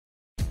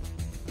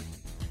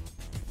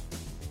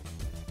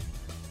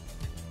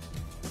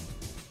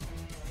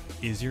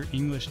Is your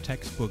English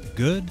textbook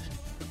good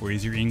or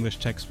is your English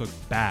textbook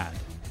bad?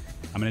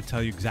 I'm going to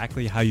tell you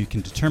exactly how you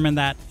can determine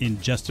that in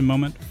just a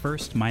moment.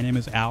 First, my name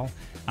is Al.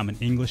 I'm an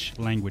English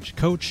language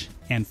coach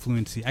and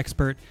fluency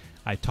expert.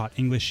 I taught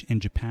English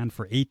in Japan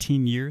for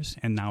 18 years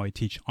and now I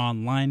teach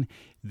online.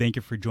 Thank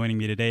you for joining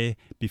me today.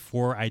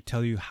 Before I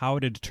tell you how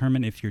to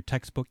determine if your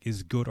textbook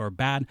is good or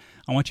bad,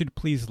 I want you to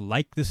please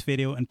like this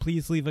video and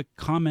please leave a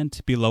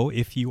comment below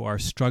if you are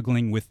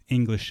struggling with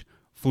English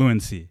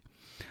fluency.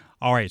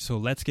 All right, so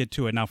let's get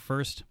to it. Now,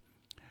 first,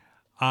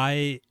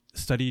 I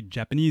studied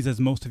Japanese, as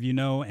most of you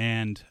know,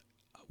 and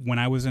when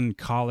I was in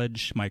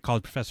college, my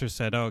college professor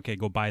said, "Oh, okay,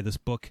 go buy this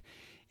book."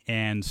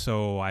 And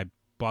so I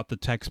bought the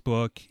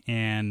textbook,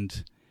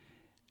 and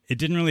it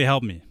didn't really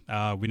help me.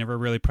 We never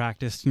really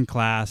practiced in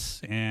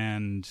class,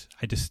 and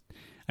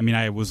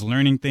I was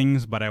learning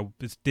things, but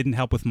it didn't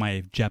help with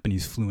my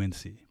Japanese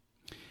fluency.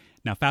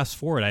 Now, fast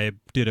forward, I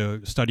did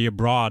a study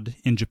abroad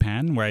in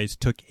Japan where I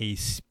took a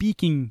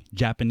spoken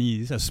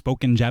Japanese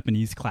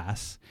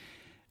class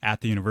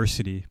at the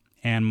university.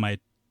 And my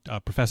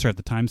professor at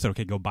the time said,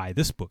 "Okay, go buy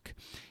this book."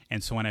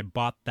 And so when I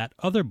bought that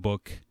other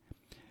book,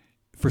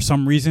 for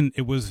some reason,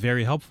 it was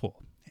very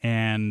helpful.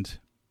 And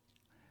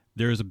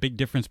there's a big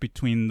difference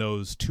between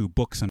those two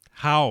books. And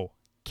how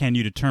can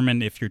you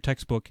determine if your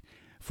textbook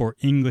for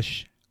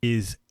English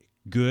is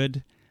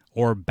good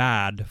or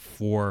bad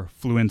for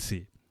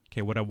fluency?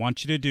 Okay, what I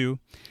want you to do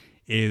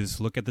is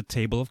look at the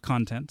table of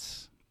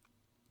contents,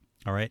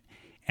 all right,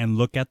 and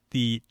look at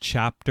the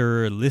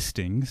chapter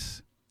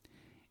listings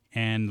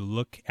and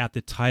look at the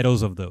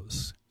titles of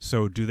those.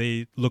 So do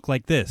they look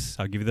like this?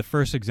 I'll give you the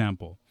first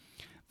example.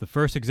 The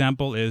first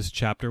example is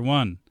Chapter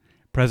 1,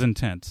 present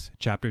tense.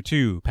 Chapter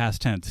 2,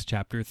 past tense.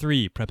 Chapter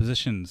 3,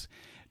 prepositions.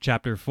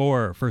 Chapter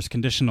 4, first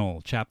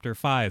conditional. Chapter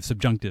 5,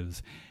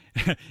 subjunctives.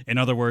 In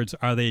other words,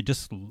 are they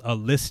just a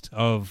list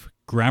of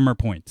grammar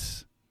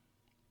points?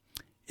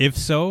 If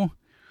so,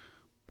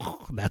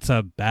 that's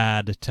a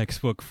bad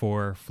textbook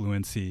for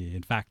fluency.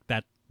 In fact,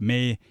 that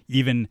may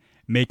even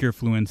make your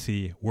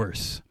fluency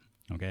worse.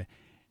 Okay.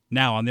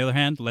 Now, on the other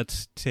hand,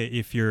 let's say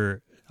if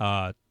your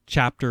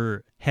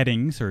chapter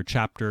headings or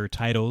chapter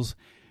titles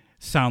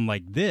sound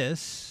like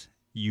this,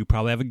 you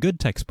probably have a good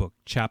textbook.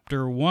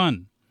 Chapter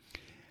 1,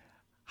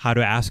 how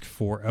to ask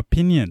for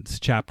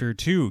opinions. Chapter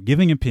 2,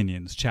 giving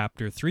opinions.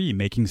 Chapter 3,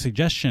 making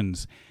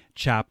suggestions.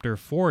 Chapter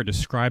 4,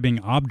 describing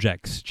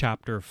objects.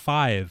 Chapter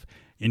 5,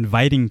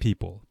 inviting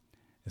people.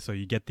 So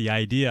you get the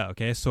idea,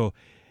 okay? So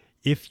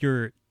if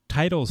your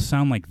titles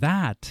sound like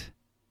that,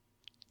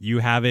 you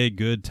have a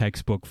good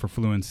textbook for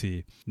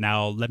fluency.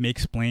 Now, let me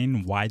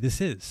explain why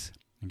this is.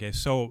 Okay,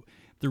 so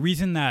the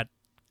reason that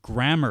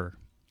grammar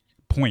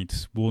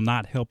points will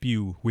not help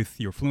you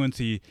with your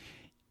fluency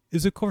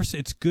is, of course,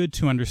 it's good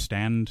to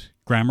understand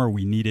grammar.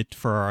 We need it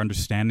for our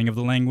understanding of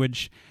the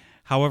language.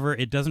 However,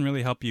 it doesn't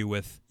really help you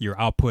with your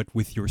output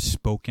with your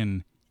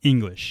spoken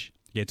English.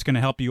 It's going to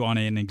help you on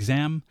an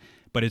exam,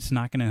 but it's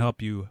not going to help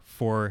you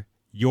for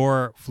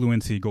your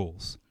fluency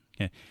goals.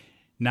 Okay.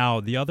 Now,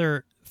 the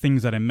other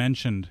things that I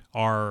mentioned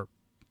are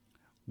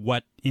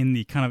what in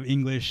the kind of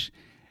English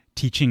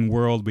teaching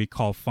world we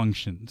call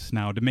functions.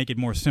 Now, to make it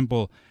more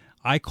simple,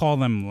 I call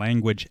them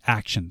language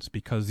actions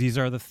because these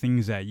are the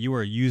things that you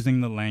are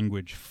using the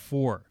language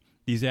for.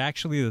 These are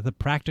actually the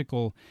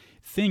practical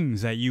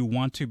things that you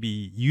want to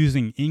be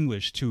using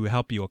English to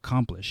help you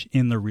accomplish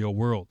in the real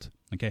world.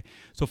 Okay,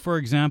 so for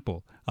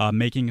example,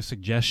 making a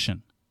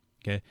suggestion,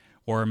 okay,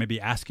 or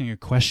maybe asking a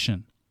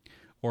question,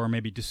 or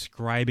maybe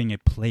describing a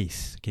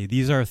place. Okay,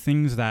 these are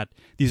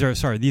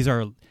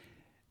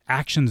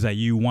actions that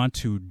you want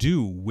to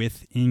do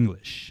with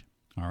English.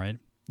 All right,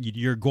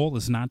 your goal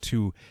is not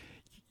to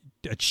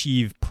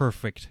achieve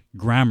perfect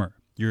grammar.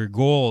 Your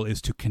goal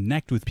is to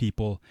connect with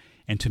people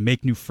and to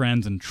make new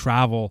friends and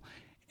travel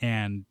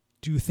and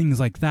do things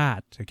like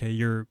that. Okay,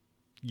 your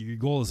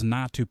goal is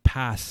not to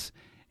pass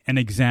an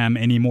exam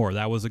anymore.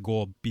 That was a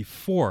goal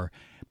before.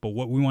 But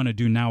what we want to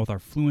do now with our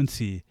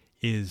fluency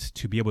is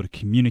to be able to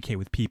communicate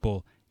with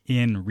people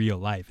in real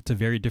life. It's a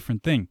very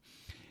different thing.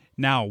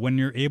 Now, when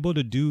you're able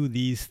to do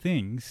these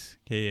things,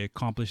 okay,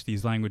 accomplish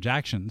these language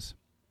actions,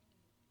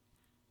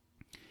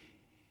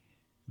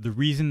 the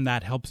reason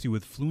that helps you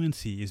with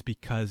fluency is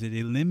because it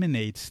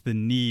eliminates the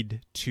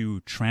need to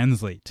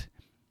translate.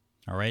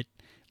 All right?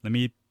 Let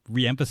me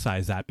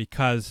reemphasize that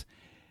because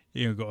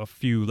a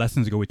few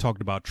lessons ago we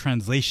talked about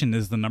translation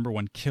is the number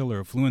one killer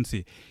of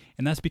fluency.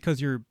 And that's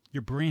because your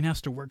brain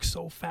has to work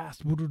so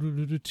fast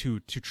to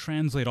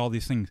translate all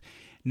these things.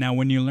 Now,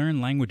 when you learn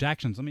language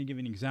actions, let me give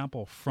you an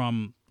example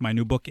from my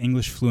new book,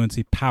 English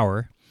Fluency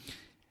Power.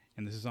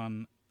 And this is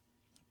on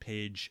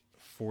page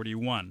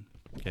 41.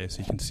 Okay, so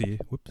you can see,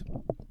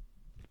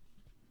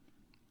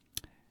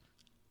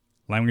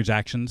 language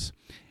actions.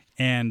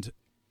 And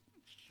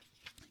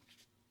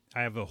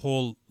I have a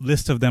whole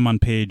list of them on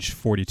page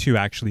 42,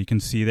 actually. You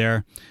can see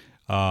there.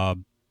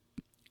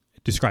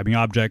 Describing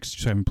objects,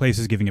 describing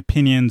places, giving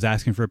opinions,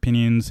 asking for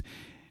opinions,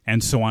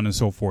 and so on and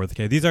so forth.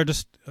 Okay, these are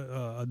just,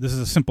 this is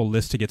a simple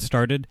list to get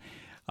started.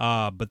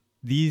 But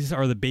these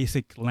are the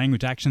basic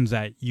language actions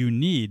that you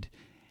need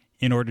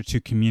in order to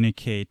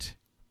communicate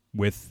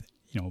with,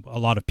 a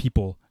lot of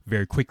people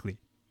very quickly.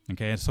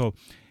 Okay, so,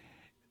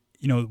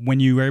 when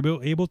you are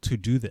able to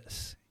do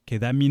this, okay,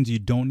 that means you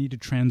don't need to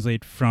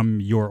translate from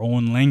your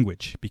own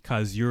language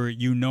because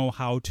you know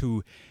how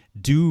to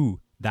do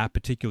that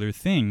particular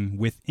thing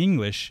with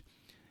English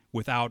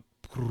without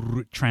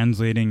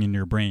translating in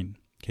your brain.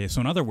 Okay, so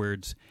in other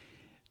words,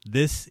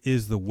 this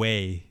is the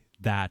way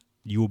that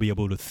you will be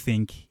able to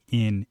think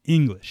in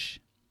English,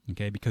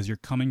 okay, because you're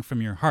coming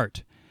from your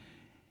heart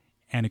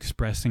and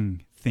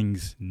expressing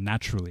things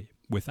naturally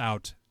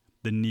without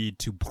the need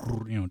to,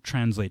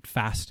 translate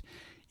fast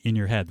in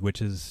your head,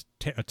 which is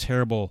a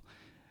terrible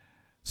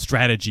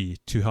strategy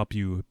to help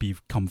you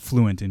become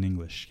fluent in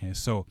English. Okay,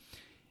 so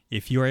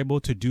if you're able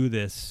to do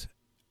this,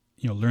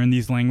 learn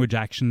these language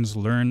actions,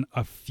 learn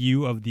a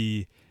few of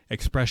the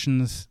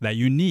expressions that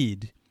you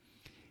need,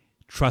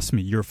 trust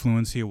me, your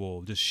fluency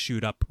will just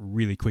shoot up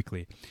really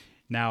quickly.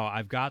 Now,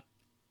 I've got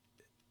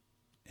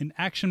an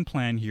action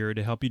plan here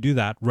to help you do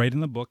that right in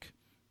the book.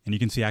 And you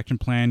can see action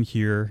plan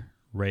here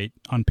right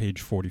on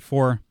page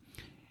 44.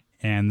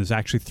 And there's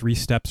actually 3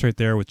 steps right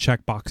there with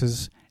check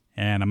boxes.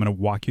 And I'm going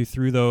to walk you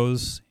through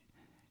those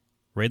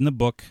right in the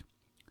book.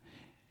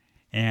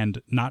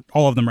 And not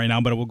all of them right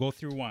now, but we'll go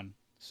through one.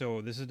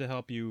 So this is to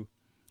help you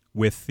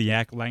with the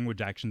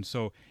language action.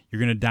 So you're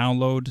going to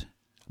download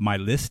my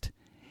list,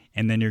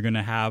 and then you're going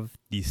to have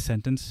these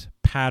sentence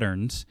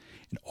patterns.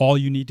 And all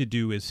you need to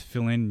do is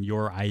fill in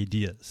your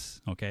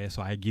ideas. Okay,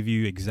 so I give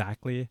you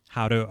exactly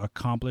how to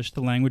accomplish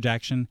the language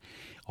action.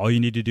 All you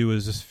need to do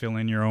is just fill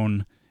in your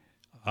own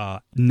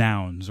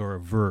nouns or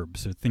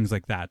verbs or things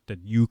like that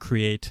you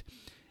create.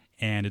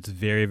 And it's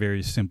very,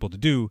 very simple to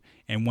do.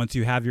 And once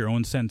you have your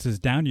own sentences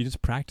down, you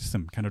just practice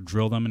them, kind of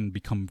drill them and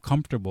become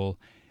comfortable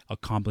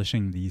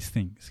accomplishing these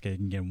things. Okay,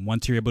 again,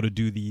 once you're able to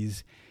do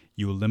these,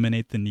 you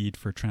eliminate the need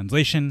for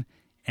translation,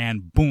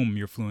 and boom,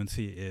 your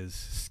fluency is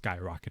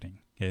skyrocketing.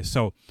 Okay,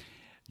 so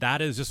that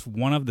is just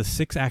one of the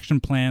 6 action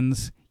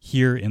plans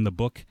here in the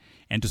book,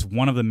 and just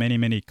one of the many,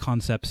 many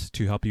concepts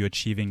to help you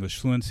achieve English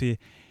fluency.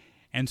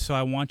 And so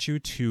I want you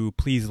to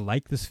please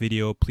like this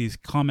video, please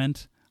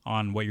comment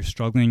on what you're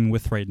struggling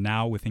with right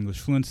now with English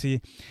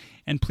fluency.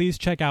 And please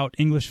check out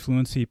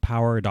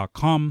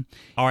EnglishFluencyPower.com.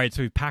 All right,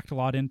 so we've packed a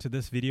lot into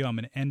this video. I'm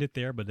going to end it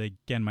there. But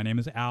again, my name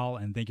is Al,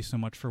 and thank you so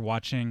much for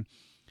watching.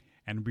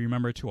 And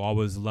remember to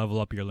always level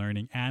up your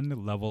learning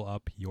and level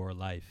up your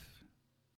life.